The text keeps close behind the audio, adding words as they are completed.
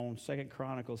on 2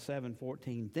 Chronicles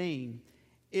 7:14 theme.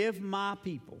 If my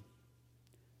people,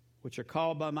 which are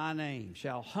called by my name,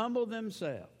 shall humble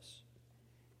themselves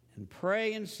and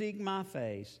pray and seek my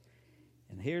face,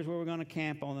 and here's where we're going to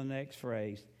camp on the next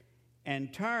phrase,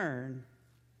 and turn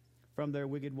from their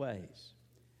wicked ways.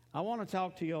 I want to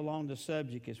talk to you along the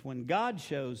subject is when God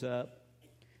shows up,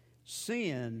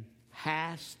 sin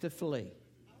has to flee.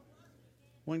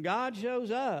 When God shows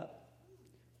up,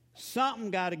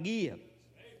 something got to give.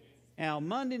 Now,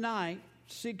 Monday night,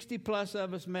 60 plus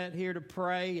of us met here to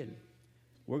pray, and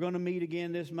we're going to meet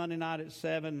again this Monday night at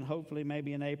 7, and hopefully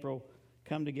maybe in April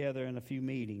come together in a few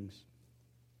meetings.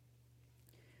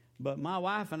 But my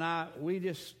wife and I,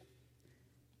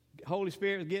 Holy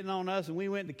Spirit was getting on us, and we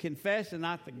went to confess, and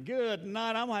I thought, good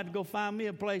night, I'm going to have to go find me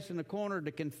a place in the corner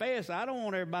to confess. I don't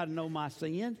want everybody to know my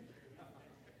sin.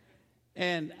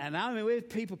 And I mean, we have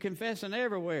people confessing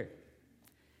everywhere.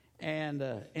 And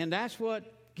that's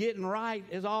what getting right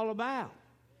is all about,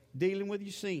 dealing with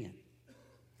your sin.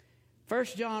 1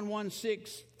 John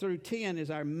 1:6-10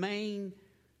 is our main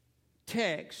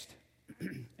text.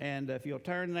 And if you'll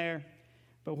turn there.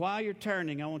 But while you're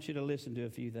turning, I want you to listen to a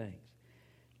few things.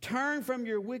 Turn from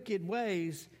your wicked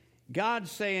ways.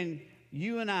 God's saying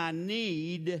you and I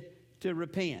need to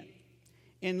repent.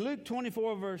 In Luke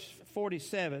 24, verse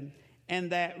 47,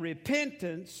 and that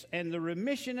repentance and the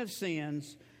remission of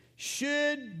sins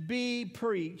should be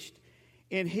preached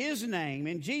in His name,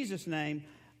 in Jesus' name,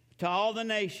 to all the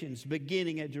nations,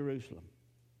 beginning at Jerusalem.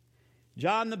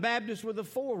 John the Baptist was the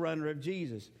forerunner of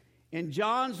Jesus. And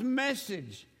John's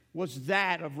message was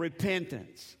that of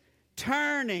repentance,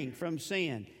 turning from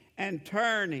sin and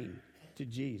turning to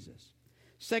Jesus.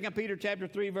 2 Peter chapter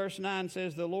 3, verse 9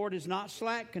 says, the Lord is not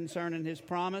slack concerning His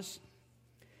promise,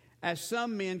 as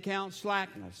some men count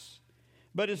slackness,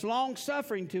 but is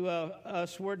long-suffering to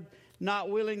usward, not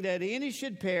willing that any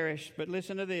should perish, but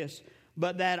listen to this,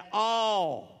 but that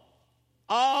all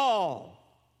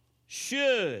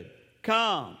should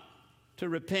come to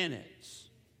repentance.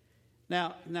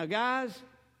 Now, guys,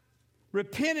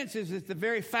 repentance is at the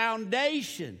very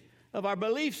foundation of our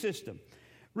belief system.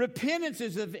 Repentance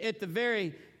is at the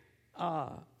very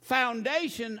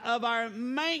foundation of our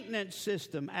maintenance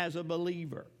system as a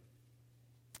believer.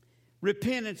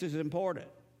 Repentance is important.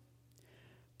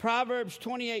 Proverbs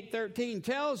 28:13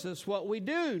 tells us what we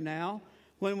do now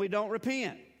when we don't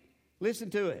repent.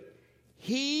 Listen to it.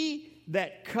 He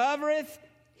that covereth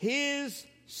his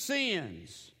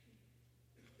sins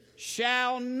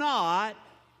shall not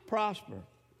prosper,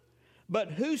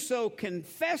 but whoso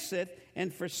confesseth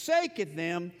and forsaketh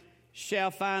them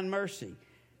shall find mercy.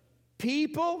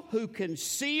 People who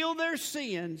conceal their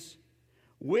sins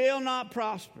will not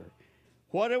prosper.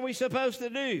 What are we supposed to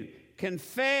do?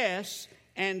 Confess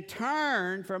and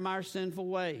turn from our sinful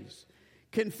ways.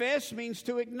 Confess means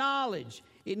to acknowledge.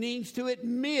 It means to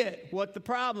admit what the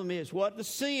problem is, what the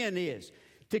sin is.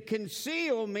 To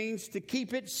conceal means to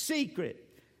keep it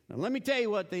secret. Now, let me tell you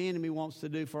what the enemy wants to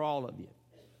do for all of you.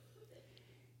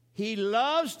 He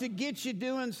loves to get you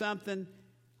doing something.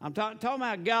 I'm talking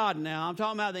about God now. I'm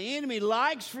talking about the enemy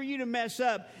likes for you to mess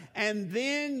up, and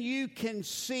then you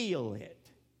conceal it.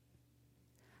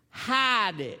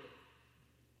 Hide it.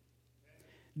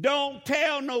 Don't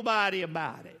tell nobody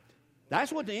about it.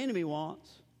 That's what the enemy wants.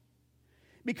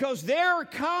 Because there are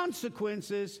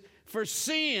consequences for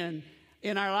sin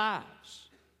in our lives.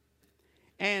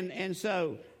 And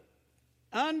so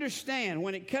understand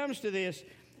when it comes to this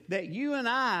that you and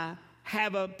I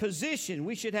have a position.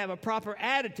 We should have a proper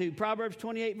attitude. Proverbs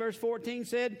 28 verse 14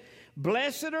 said,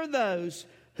 blessed are those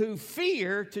who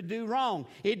fear to do wrong.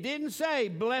 It didn't say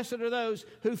blessed are those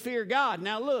who fear God.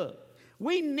 Now look,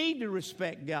 we need to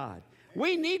respect God.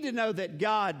 We need to know that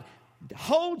God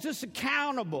holds us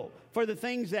accountable for the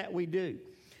things that we do.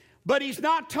 But He's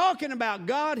not talking about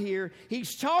God here.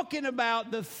 He's talking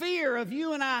about the fear of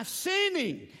you and I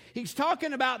sinning. He's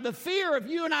talking about the fear of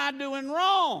you and I doing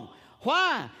wrong.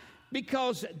 Why?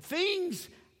 Because things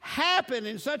happen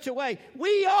in such a way.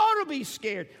 We ought to be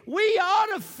scared. We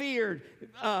ought to fear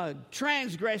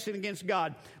transgressing against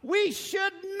God. We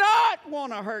should not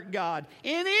want to hurt God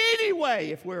in any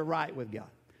way if we're right with God.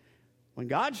 When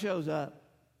God shows up,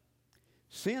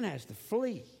 sin has to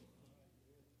flee.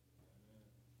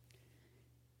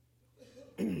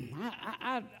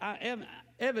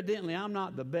 Evidently, I'm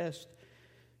not the best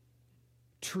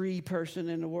tree person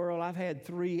in the world. I've had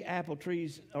 2 apple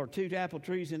trees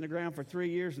in the ground for 3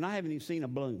 years, and I haven't even seen a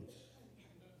bloom.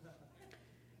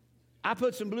 I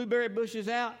put some blueberry bushes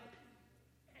out,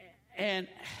 and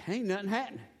ain't nothing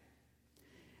happening.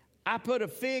 I put a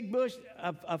fig bush,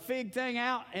 a fig thing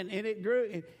out, and it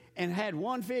grew. and had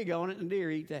one fig on it, and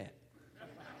deer eat that.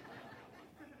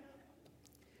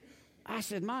 I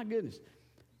said, my goodness.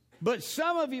 But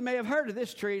some of you may have heard of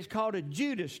this tree. It's called a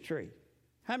Judas tree.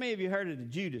 How many of you heard of the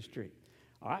Judas tree?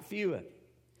 All right, a few of you.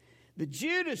 The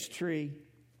Judas tree,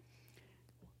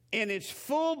 in its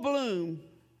full bloom,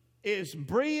 is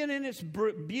brilliant in its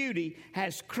beauty,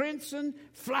 has crimson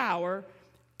flower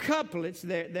couplets,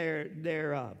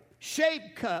 they're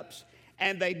shaped cups,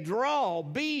 and they draw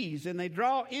bees, and they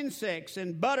draw insects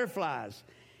and butterflies.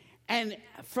 And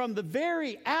from the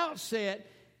very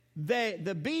outset,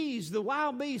 the bees, the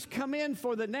wild bees, come in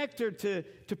for the nectar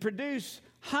to produce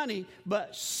honey,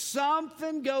 but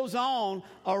something goes on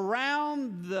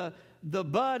around the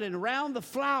bud and around the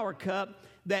flower cup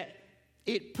that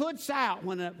it puts out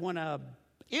when a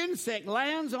insect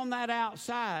lands on that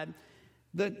outside.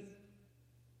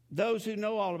 Those who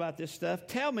know all about this stuff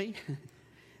tell me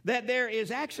that there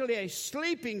is actually a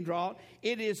sleeping draught.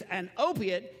 It is an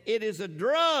opiate. It is a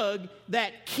drug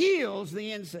that kills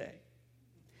the insect.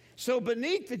 So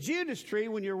beneath the Judas tree,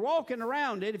 when you're walking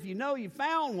around it, if you know you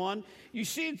found one, you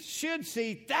should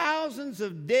see thousands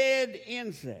of dead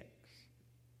insects.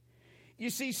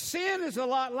 You see, sin is a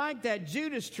lot like that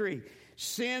Judas tree.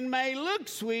 Sin may look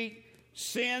sweet.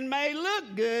 Sin may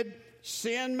look good.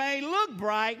 Sin may look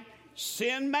bright.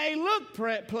 Sin may look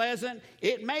pleasant.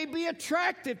 It may be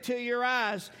attractive to your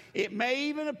eyes. It may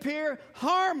even appear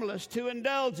harmless to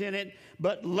indulge in it.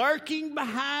 But lurking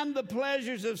behind the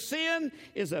pleasures of sin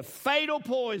is a fatal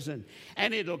poison.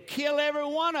 And it'll kill every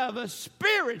one of us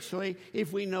spiritually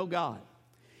if we know God.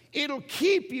 It'll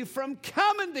keep you from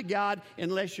coming to God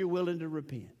unless you're willing to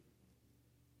repent.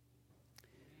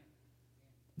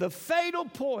 The fatal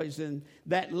poison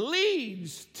that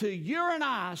leads to you and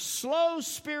I slow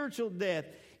spiritual death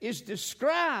is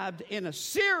described in a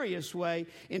serious way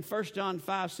in 1 John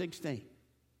 5:16.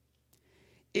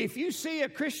 If you see a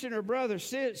Christian or brother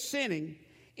sinning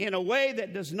in a way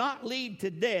that does not lead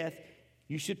to death,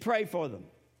 you should pray for them.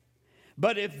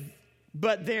 But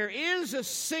there is a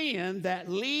sin that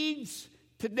leads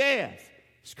to death.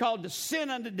 It's called the sin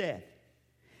unto death.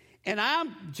 And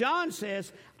John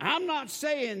says, I'm not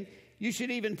saying you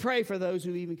should even pray for those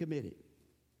who even commit it.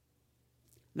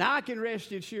 Now, I can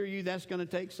assure you that's going to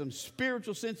take some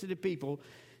spiritual sensitive people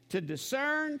to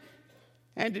discern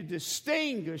and to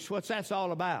distinguish what that's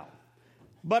all about.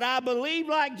 But I believe,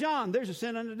 like John, there's a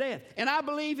sin unto death. And I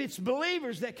believe it's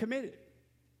believers that commit it.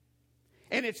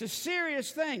 And it's a serious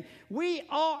thing. We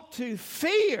ought to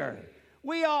fear.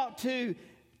 We ought to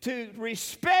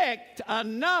respect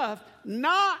enough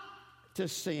not to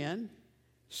sin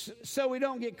so we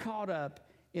don't get caught up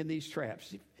in these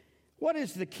traps. What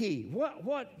is the key?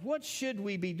 What should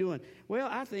we be doing? Well,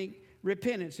 I think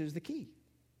repentance is the key.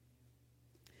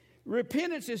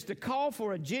 Repentance is to call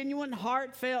for a genuine,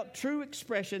 heartfelt, true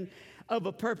expression of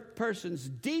a person's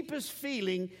deepest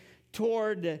feeling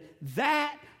toward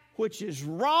that which is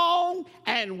wrong,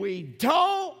 and we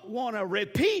don't want to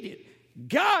repeat it.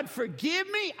 God,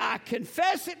 forgive me. I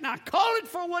confess it, and I call it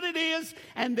for what it is,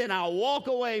 and then I walk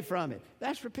away from it.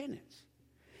 That's repentance.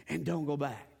 And don't go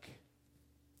back.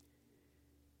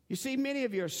 You see, many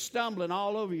of you are stumbling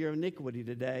all over your iniquity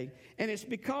today, and it's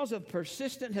because of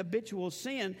persistent habitual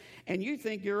sin, and you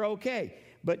think you're okay.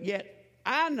 But yet,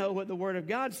 I know what the Word of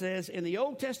God says in the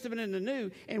Old Testament and the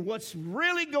New, and what's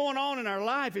really going on in our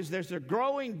life is there's a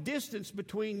growing distance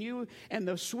between you and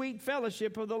the sweet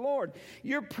fellowship of the Lord.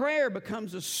 Your prayer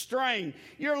becomes a strain.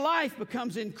 Your life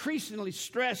becomes increasingly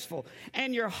stressful,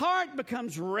 and your heart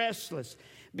becomes restless.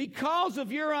 Because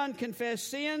of your unconfessed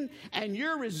sin and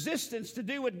your resistance to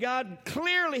do what God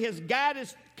clearly has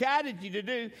guided you to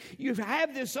do, you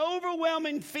have this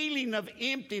overwhelming feeling of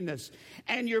emptiness.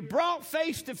 And you're brought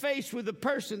face to face with the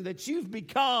person that you've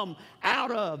become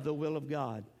out of the will of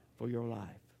God for your life.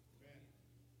 Amen.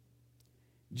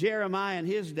 Jeremiah in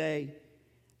his day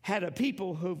had a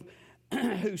people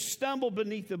who stumbled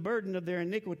beneath the burden of their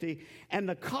iniquity, and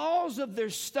the cause of their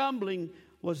stumbling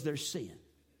was their sin.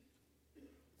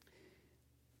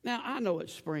 Now, I know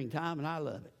it's springtime, and I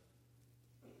love it.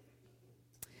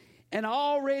 And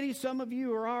already some of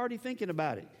you are already thinking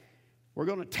about it. We're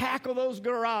going to tackle those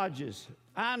garages.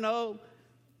 I know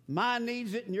mine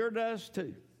needs it, and yours does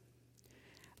too.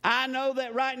 I know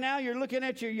that right now you're looking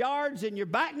at your yards, and you're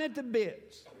biting at the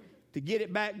bits to get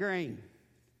it back green.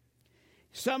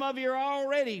 Some of you are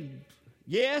already,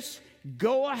 yes,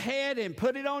 go ahead and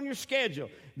put it on your schedule.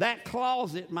 That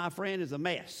closet, my friend, is a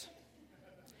mess.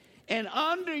 And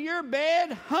under your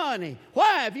bed, honey,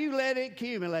 why have you let it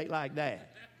accumulate like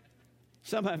that?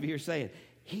 Some of you are saying,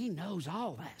 he knows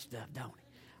all that stuff, don't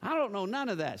he? I don't know none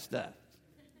of that stuff.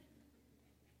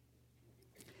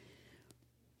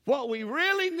 What we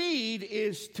really need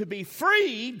is to be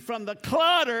freed from the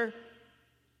clutter,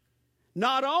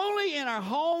 not only in our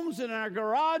homes, in our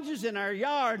garages, in our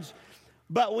yards,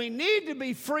 but we need to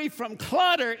be free from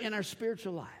clutter in our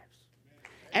spiritual lives.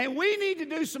 And we need to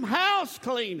do some house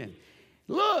cleaning.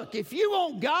 Look, if you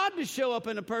want God to show up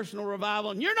in a personal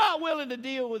revival and you're not willing to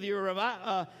deal with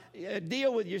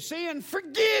your sin,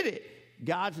 forget it.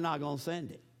 God's not going to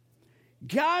send it.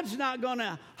 God's not going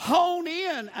to hone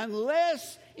in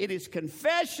unless it is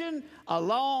confession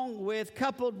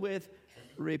coupled with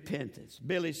repentance.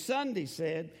 Billy Sunday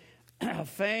said, a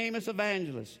famous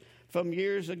evangelist from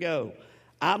years ago,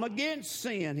 I'm against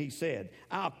sin, he said.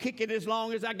 I'll kick it as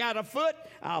long as I got a foot.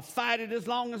 I'll fight it as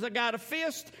long as I got a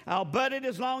fist. I'll butt it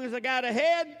as long as I got a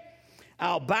head.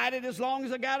 I'll bite it as long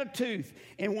as I got a tooth.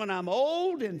 And when I'm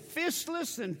old and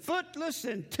fistless and footless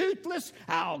and toothless,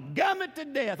 I'll gum it to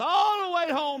death all the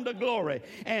way home to glory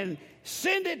and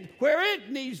send it where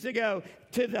it needs to go,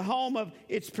 to the home of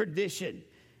its perdition.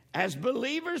 As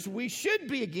believers, we should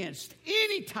be against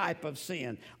any type of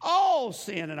sin, all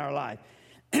sin in our life.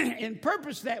 In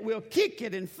purpose that we'll kick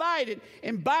it and fight it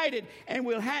and bite it, and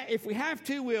if we have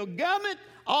to, we'll gum it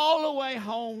all the way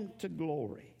home to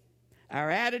glory. Our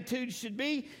attitude should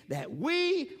be that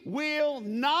we will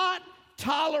not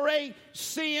tolerate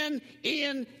sin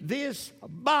in this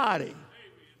body.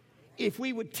 If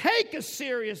we would take a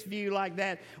serious view like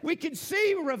that, we could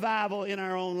see revival in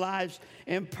our own lives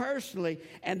and personally,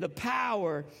 and the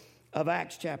power of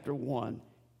Acts chapter 1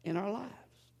 in our lives.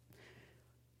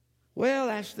 Well,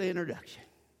 that's the introduction.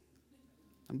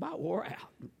 I'm about wore out,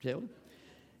 children.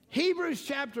 Hebrews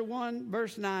chapter 1,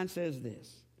 verse 9 says this.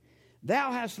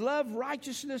 Thou hast loved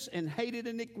righteousness and hated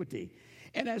iniquity.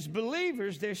 And as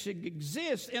believers, there should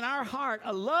exist in our heart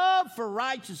a love for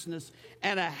righteousness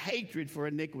and a hatred for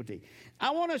iniquity.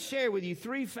 I want to share with you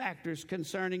three factors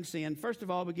concerning sin. First of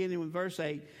all, beginning with verse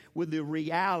 8, with the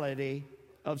reality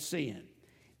of sin.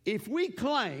 If we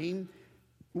claim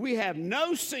we have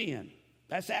no sin,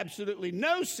 that's absolutely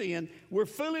no sin, we're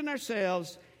fooling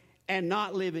ourselves and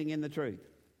not living in the truth.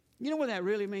 You know what that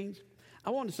really means?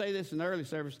 I wanted to say this in the early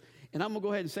service, and I'm going to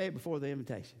go ahead and say it before the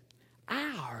invitation.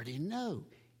 I already know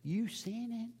you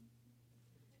sinning.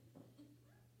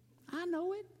 I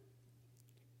know it.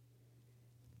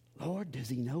 Lord, does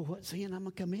he know what sin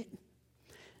I'm committing?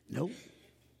 Nope.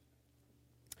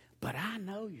 But I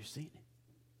know you're sinning.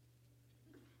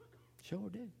 Sure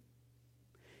do.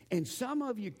 And some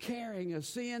of you carrying a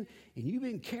sin, and you've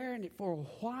been carrying it for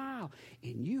a while,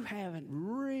 and you haven't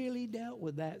really dealt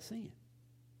with that sin.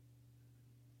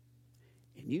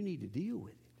 And you need to deal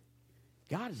with it.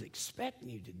 God is expecting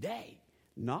you today,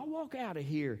 not walk out of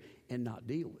here and not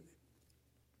deal with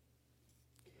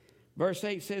it. Verse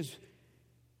 8 says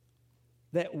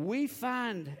that we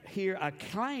find here a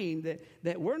claim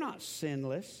that we're not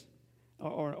sinless,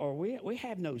 or we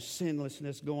have no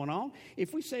sinlessness going on.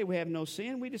 If we say we have no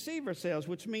sin, we deceive ourselves,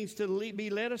 which means to be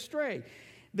led astray.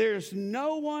 There's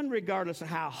no one, regardless of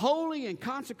how holy and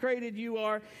consecrated you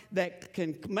are, that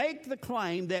can make the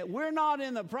claim that we're not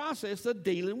in the process of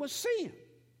dealing with sin.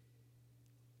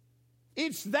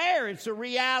 It's there. It's a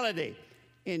reality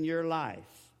in your life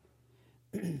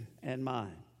and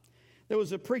mine. There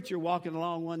was a preacher walking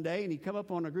along one day, and he come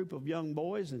up on a group of young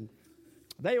boys, and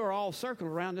they were all circled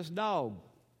around this dog.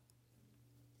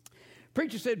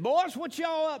 Preacher said, boys, what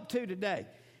y'all up to today?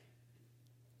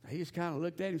 He just kind of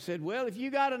looked at him and said, well, if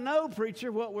you got to know, preacher,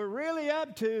 what we're really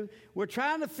up to, we're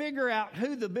trying to figure out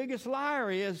who the biggest liar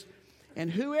is,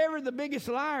 and whoever the biggest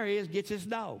liar is gets his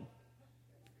dog.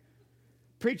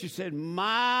 Preacher said,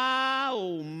 my,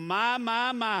 oh,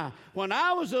 my. When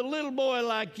I was a little boy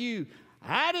like you,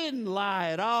 I didn't lie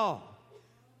at all.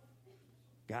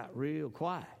 Got real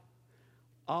quiet.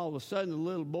 All of a sudden, the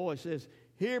little boy says,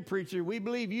 here, preacher, we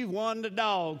believe you've won the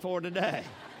dog for today.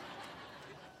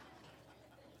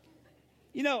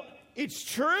 You know, it's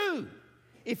true.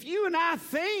 If you and I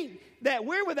think that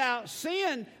we're without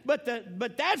sin, but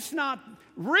that's not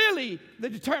really the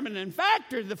determining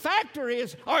factor. The factor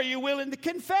is, are you willing to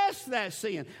confess that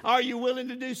sin? Are you willing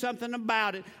to do something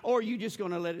about it? Or are you just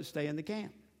going to let it stay in the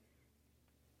camp?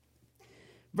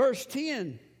 Verse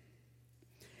 10.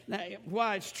 Now,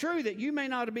 while it's true that you may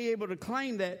not be able to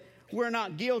claim that we're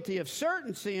not guilty of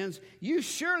certain sins, you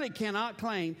surely cannot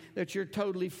claim that you're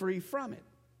totally free from it.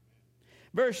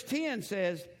 Verse 10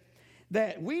 says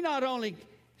that we not only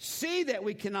see that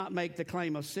we cannot make the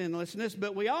claim of sinlessness,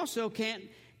 but we also can't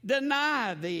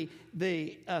deny the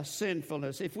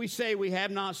sinfulness. If we say we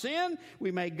have not sinned,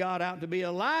 we make God out to be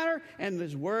a liar, and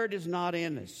His word is not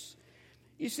in us.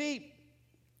 You see,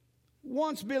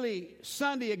 once Billy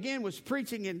Sunday again was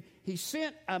preaching, and he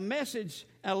sent a message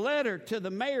a letter to the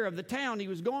mayor of the town. He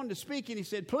was going to speak, and he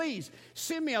said, please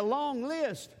send me a long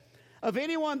list of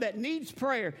anyone that needs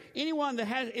prayer, anyone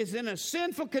that is in a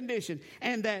sinful condition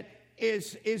and that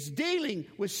is dealing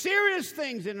with serious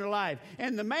things in their life.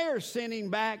 And the mayor sent him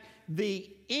back the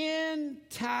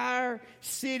entire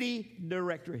city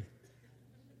directory.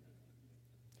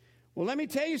 Well, let me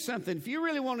tell you something. If you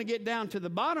really want to get down to the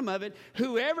bottom of it,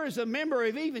 whoever is a member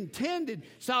of even tended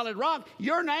Solid Rock,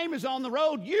 your name is on the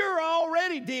road. You're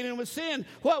already dealing with sin.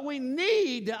 What we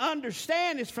need to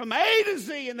understand is from A to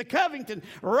Z in the Covington,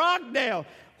 Rockdale,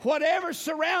 whatever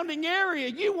surrounding area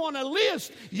you want to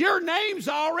list, your name's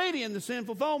already in the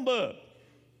sinful phone book.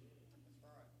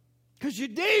 Because you're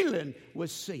dealing with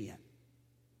sin.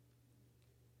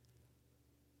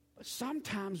 But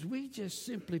sometimes we just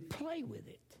simply play with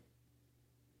it.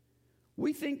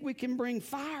 We think we can bring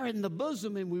fire in the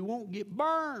bosom and we won't get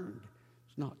burned.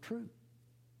 It's not true.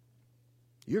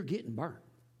 You're getting burned.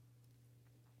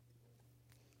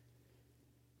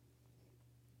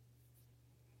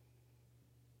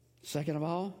 Second of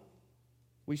all,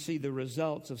 we see the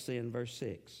results of sin, verse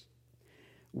 6.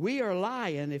 We are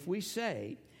lying if we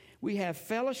say we have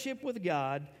fellowship with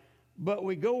God, but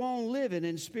we go on living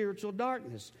in spiritual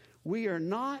darkness. We are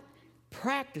not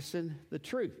practicing the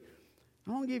truth.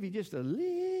 I want to give you just a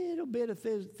little bit of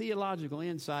theological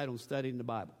insight on studying the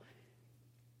Bible.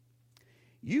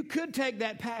 You could take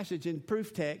that passage in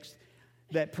proof text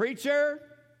that, preacher,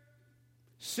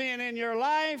 sin in your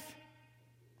life,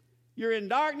 you're in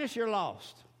darkness, you're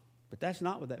lost. But that's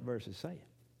not what that verse is saying.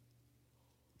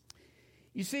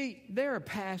 You see, there are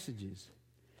passages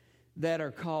that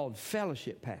are called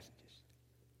fellowship passages.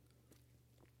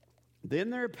 Then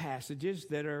there are passages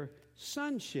that are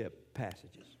sonship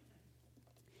passages.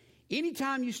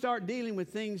 Anytime you start dealing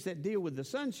with things that deal with the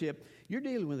sonship, you're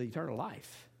dealing with eternal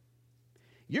life.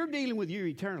 You're dealing with your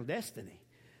eternal destiny.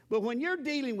 But when you're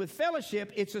dealing with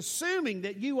fellowship, it's assuming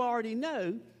that you already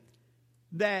know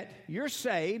that you're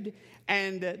saved,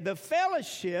 and the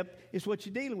fellowship is what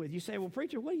you're dealing with. You say, well,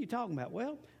 preacher, what are you talking about?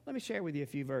 Well, let me share with you a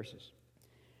few verses.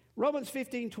 Romans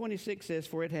 15:26 says,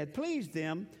 for it had pleased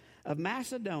them of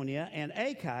Macedonia and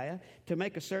Achaia to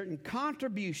make a certain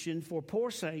contribution for poor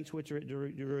saints which are at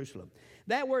Jerusalem.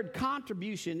 That word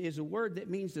contribution is a word that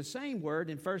means the same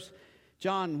word in 1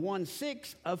 John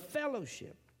 1:6 of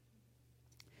fellowship.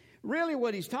 Really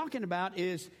what he's talking about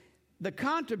is the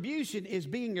contribution is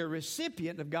being a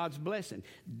recipient of God's blessing.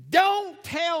 Don't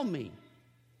tell me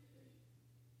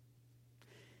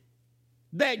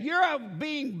that you're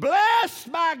being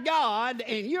blessed by God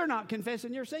and you're not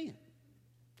confessing your sin.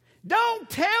 Don't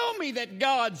tell me that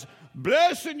God's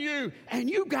blessing you and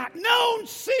you got known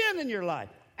sin in your life.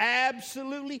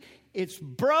 Absolutely. It's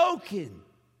broken.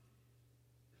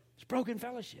 It's broken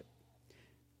fellowship.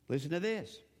 Listen to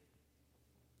this.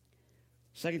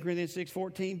 2 Corinthians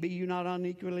 6:14, be you not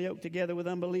unequally yoked together with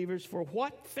unbelievers, for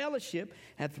what fellowship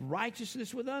hath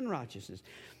righteousness with unrighteousness?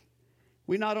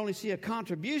 We not only see a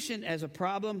contribution as a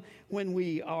problem when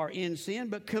we are in sin,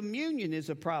 but communion is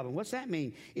a problem. What's that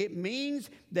mean? It means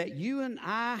that you and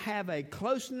I have a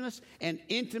closeness and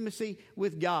intimacy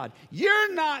with God.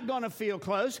 You're not going to feel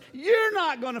close. You're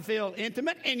not going to feel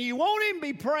intimate. And you won't even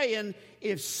be praying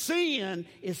if sin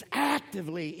is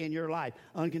actively in your life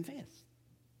unconfessed.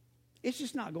 It's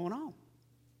just not going on.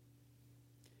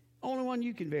 Only one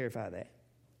you can verify that.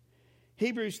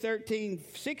 Hebrews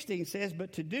 13:16 says,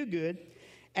 but to do good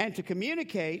and to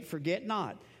communicate, forget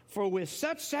not. For with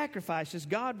such sacrifices,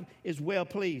 God is well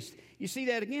pleased. You see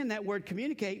that again, that word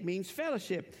communicate means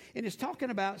fellowship. And it's talking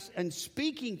about and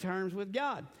speaking terms with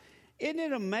God. Isn't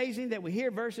it amazing that we hear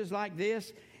verses like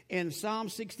this in Psalm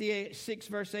 66,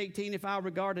 verse 18, if I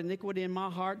regard iniquity in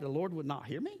my heart, the Lord would not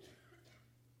hear me?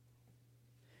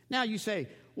 Now you say,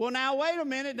 well, now wait a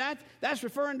minute, that's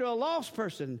referring to a lost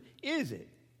person, is it?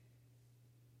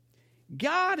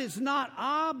 God is not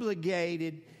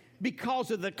obligated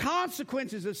because of the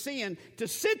consequences of sin to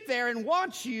sit there and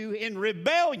watch you in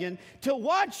rebellion, to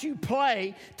watch you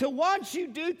play, to watch you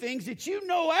do things that you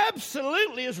know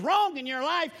absolutely is wrong in your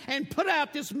life and put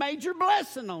out this major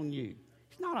blessing on you.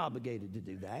 He's not obligated to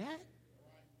do that.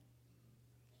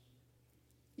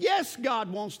 Yes,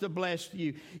 God wants to bless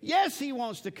you. Yes, He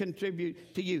wants to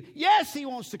contribute to you. Yes, He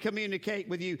wants to communicate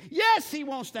with you. Yes, He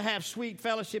wants to have sweet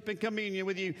fellowship and communion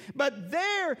with you. But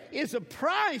there is a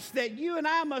price that you and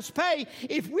I must pay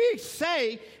if we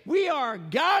say we are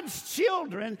God's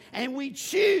children and we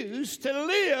choose to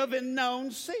live in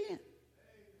known sin.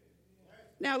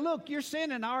 Now, look, you're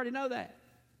sinning. I already know that.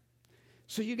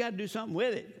 So you got to do something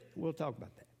with it. We'll talk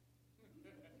about that.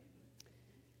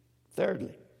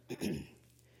 Thirdly,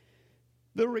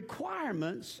 the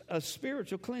requirements of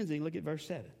spiritual cleansing. Look at verse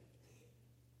 7.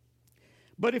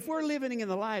 But if we're living in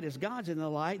the light as God's in the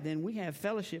light, then we have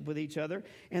fellowship with each other,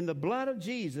 and the blood of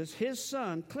Jesus, his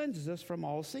Son, cleanses us from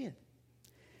all sin.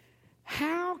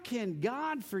 How can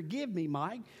God forgive me,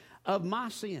 Mike, of my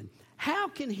sin? How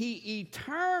can he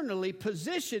eternally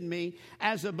position me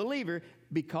as a believer?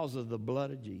 Because of the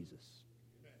blood of Jesus.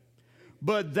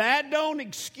 But that don't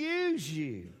excuse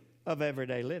you of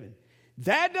everyday living.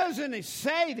 That doesn't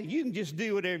say that you can just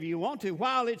do whatever you want to.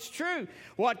 While it's true,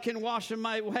 what can wash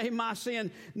away my sin?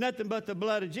 Nothing but the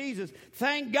blood of Jesus.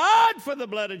 Thank God for the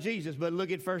blood of Jesus. But look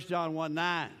at 1 John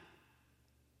 1:9.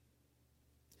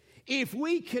 If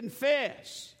we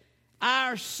confess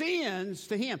our sins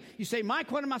to him. You say,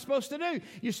 Mike, what am I supposed to do?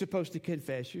 You're supposed to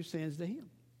confess your sins to him.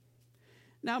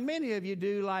 Now, many of you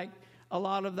do like a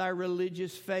lot of our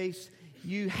religious faiths.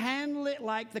 You handle it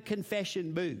like the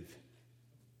confession booth.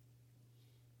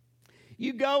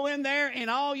 You go in there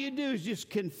and all you do is just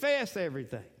confess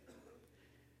everything.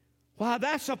 While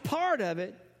that's a part of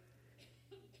it,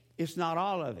 it's not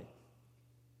all of it.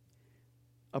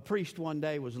 A priest one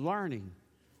day was learning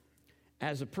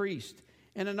as a priest,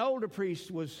 and an older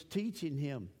priest was teaching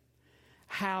him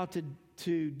how to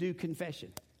do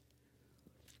confession.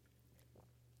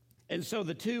 And so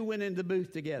the two went in the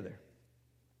booth together.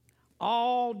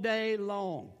 All day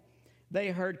long, they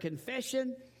heard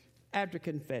confession after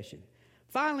confession.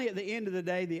 Finally, at the end of the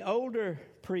day, the older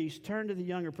priest turned to the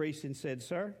younger priest and said,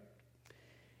 Sir,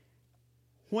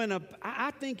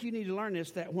 I think you need to learn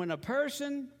this, that when a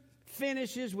person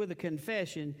finishes with a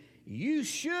confession, you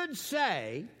should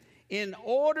say, in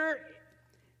order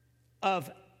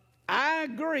of, I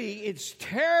agree, it's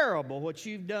terrible what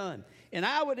you've done. And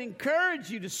I would encourage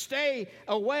you to stay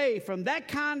away from that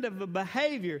kind of a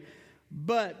behavior.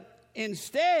 But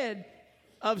instead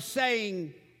of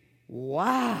saying,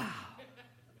 wow,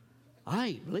 I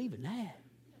ain't believing that.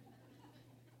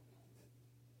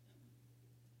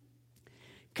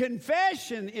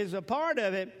 Confession is a part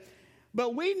of it,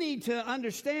 but we need to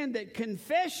understand that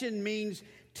confession means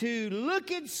to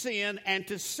look at sin and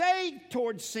to say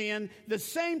towards sin the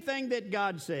same thing that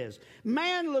God says.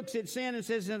 Man looks at sin and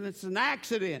says it's an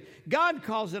accident. God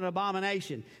calls it an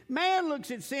abomination. Man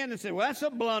looks at sin and says, well, that's a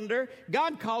blunder.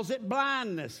 God calls it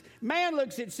blindness. Man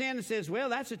looks at sin and says, well,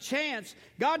 that's a chance.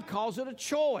 God calls it a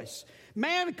choice.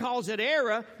 Man calls it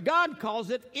error. God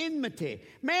calls it enmity.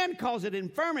 Man calls it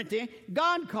infirmity.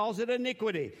 God calls it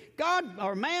iniquity.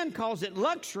 Man calls it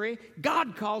luxury.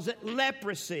 God calls it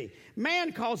leprosy.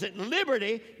 Man calls it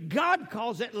liberty. God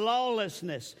calls it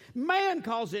lawlessness. Man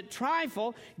calls it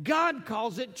trifle. God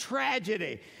calls it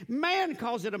tragedy. Man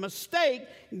calls it a mistake.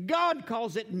 God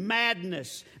calls it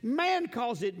madness. Man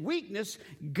calls it weakness.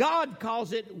 God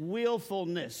calls it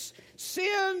willfulness.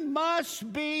 Sin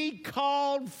must be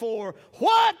called for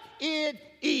what it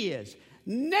is.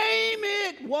 Name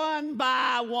it one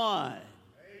by one. Amen.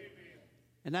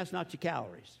 And that's not your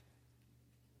calories.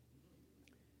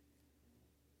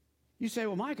 You say,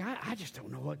 well, Mike, I just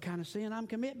don't know what kind of sin I'm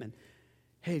committing.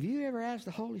 Have you ever asked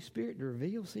the Holy Spirit to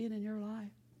reveal sin in your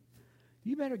life?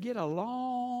 You better get a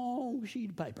long sheet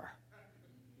of paper.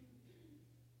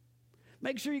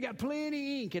 Make sure you got plenty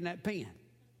of ink in that pen.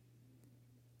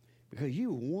 Because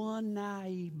you're one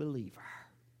naive believer.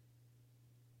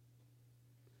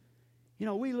 You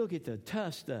know, we look at the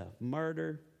tough stuff,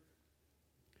 murder,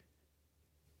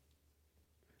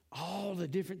 all the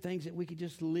different things that we could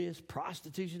just list,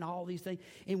 prostitution, all these things,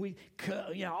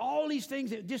 and all these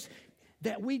things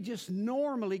that we just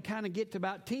normally kind of get to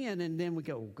about 10, and then we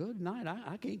go, good night,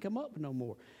 I can't come up with no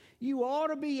more. You ought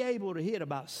to be able to hit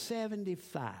about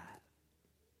 75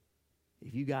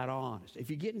 if you got honest, if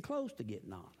you're getting close to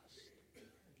getting honest.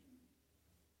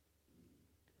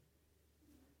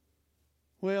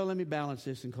 Well, let me balance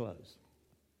this and close.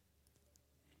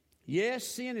 Yes,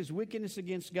 sin is wickedness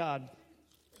against God,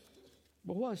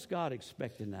 but what's God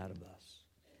expecting out of us?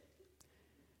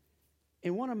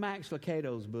 In one of Max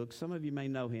Lucado's books, some of you may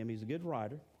know him, he's a good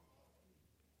writer.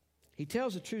 He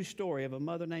tells a true story of a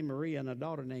mother named Maria and a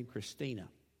daughter named Christina.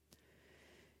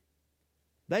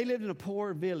 They lived in a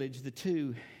poor village, the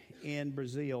two, in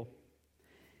Brazil,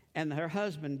 and her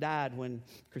husband died when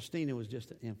Christina was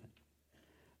just an infant.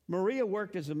 Maria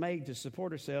worked as a maid to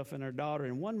support herself and her daughter,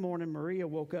 and one morning Maria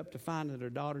woke up to find that her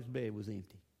daughter's bed was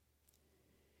empty.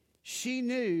 She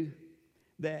knew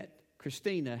that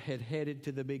Christina had headed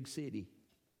to the big city.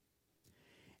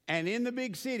 And in the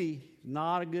big city,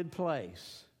 not a good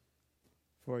place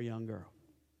for a young girl.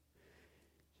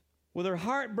 With her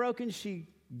heart broken, she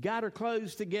got her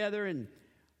clothes together and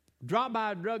dropped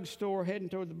by a drugstore heading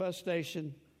toward the bus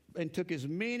station, and took as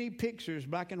many pictures,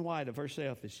 black and white, of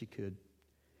herself as she could.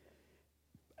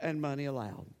 And money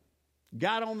allowed.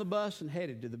 Got on the bus and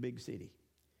headed to the big city.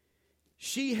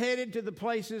 She headed to the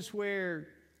places where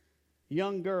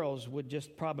young girls would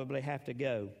just probably have to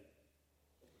go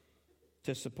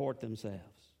to support themselves.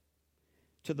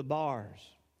 To the bars,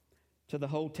 to the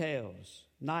hotels,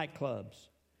 nightclubs,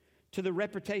 to the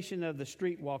reputation of the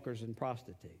streetwalkers and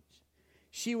prostitutes.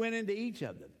 She went into each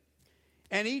of them.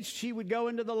 And she would go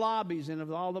into the lobbies and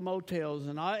of all the motels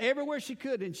and everywhere she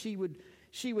could, and she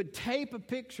would tape a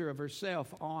picture of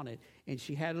herself on it, and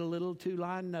she had a little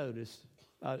 2-line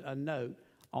a note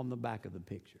on the back of the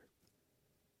picture.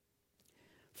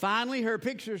 Finally, her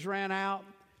pictures ran out,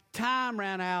 time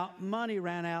ran out, money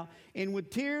ran out, and with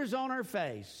tears on her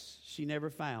face, she never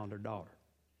found her daughter.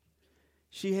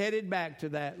 She headed back to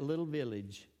that little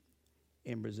village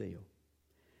in Brazil.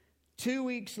 2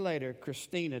 weeks later,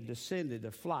 Christina descended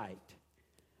a flight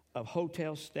of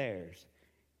hotel stairs.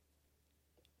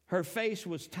 Her face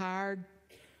was tired.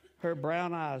 Her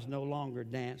brown eyes no longer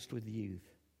danced with youth,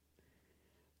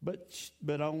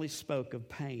 but only spoke of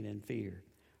pain and fear.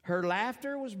 Her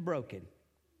laughter was broken.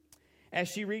 As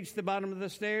she reached the bottom of the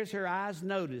stairs, her eyes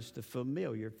noticed a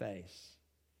familiar face.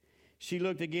 She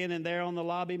looked again, and there on the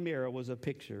lobby mirror was a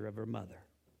picture of her mother.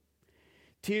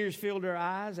 Tears filled her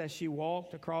eyes as she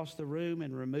walked across the room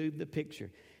and removed the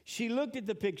picture. She looked at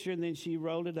the picture, and then she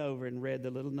rolled it over and read the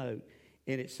little note,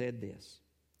 and it said this: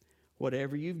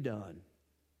 "Whatever you've done,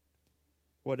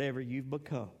 whatever you've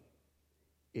become,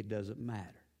 it doesn't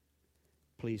matter.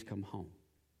 Please come home."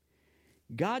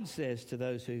 God says to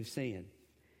those who've sinned,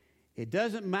 it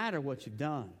doesn't matter what you've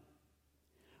done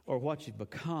or what you've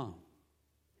become.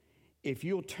 If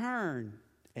you'll turn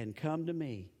and come to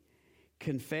me,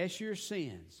 confess your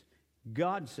sins,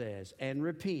 God says, and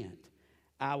repent,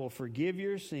 I will forgive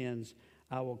your sins,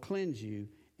 I will cleanse you,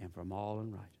 and from all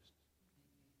unrighteousness.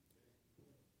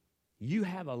 You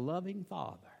have a loving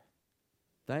Father.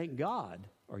 Thank God,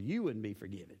 or you wouldn't be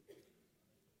forgiven.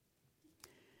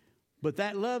 But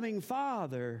that loving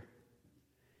Father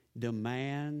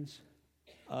demands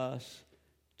us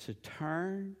to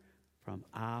turn from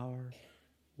our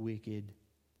wicked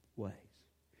ways.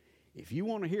 If you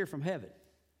want to hear from heaven,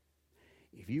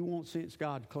 if you want to sense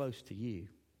God close to you,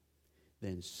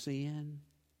 then sin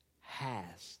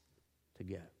has to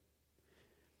go.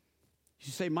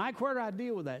 You say, "Mike, where do I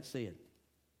deal with that sin?"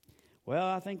 Well,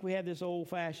 I think we have this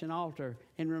old-fashioned altar.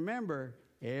 And remember,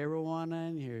 everyone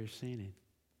in here is sinning.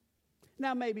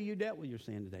 Now, maybe you dealt with your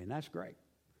sin today, and that's great.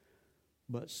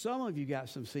 But some of you got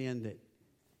some sin that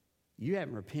you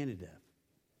haven't repented of.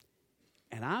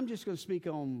 And I'm just going to speak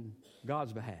on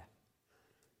God's behalf.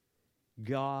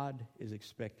 God is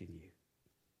expecting you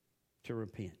to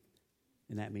repent,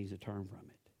 and that means to turn from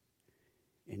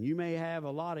it. And you may have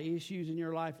a lot of issues in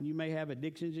your life, and you may have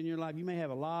addictions in your life. You may have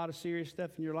a lot of serious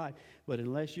stuff in your life, but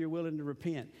unless you're willing to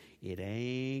repent, it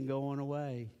ain't going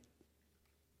away.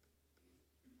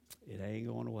 It ain't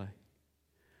going away.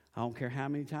 I don't care how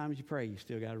many times you pray, you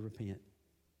still got to repent.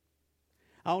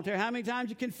 I don't care how many times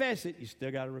you confess it, you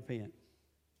still got to repent.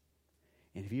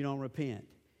 And if you don't repent,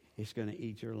 it's going to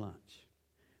eat your lunch.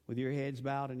 With your heads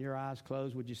bowed and your eyes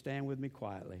closed, would you stand with me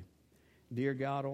quietly? Dear God,